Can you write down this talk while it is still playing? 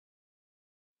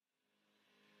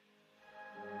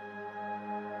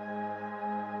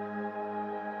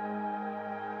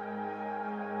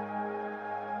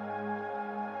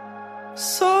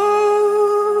So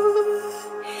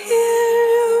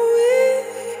here we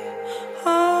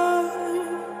are.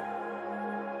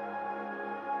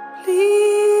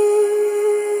 Please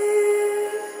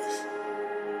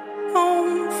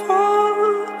don't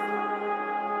fall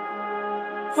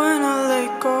when I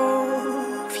let go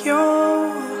of your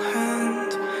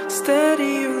hand.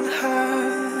 Steady, you'll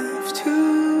have to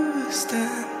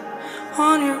stand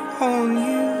on your own.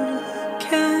 You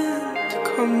can't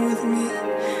come with me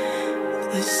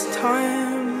this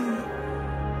time.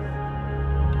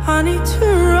 I need to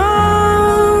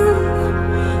run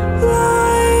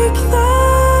like the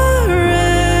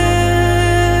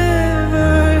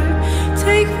river.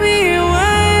 Take me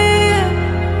away,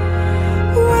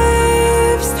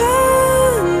 waves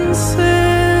turn silver.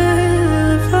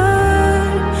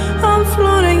 I'm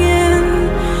floating in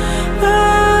the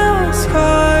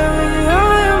sky.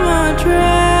 I am a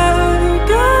dragon.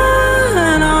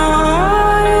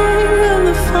 I am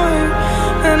the fire,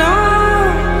 and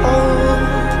I'll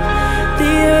hold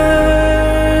the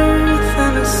earth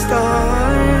and the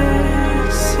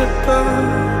stars above.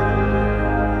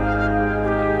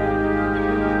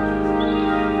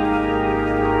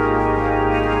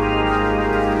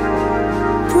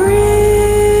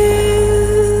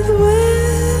 Breathe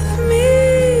with me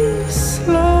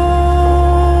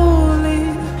slowly.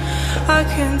 I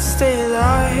can't stay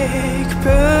like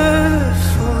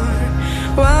before.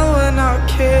 Well, we're not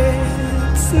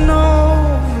kids no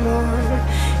more.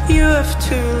 You have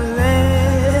to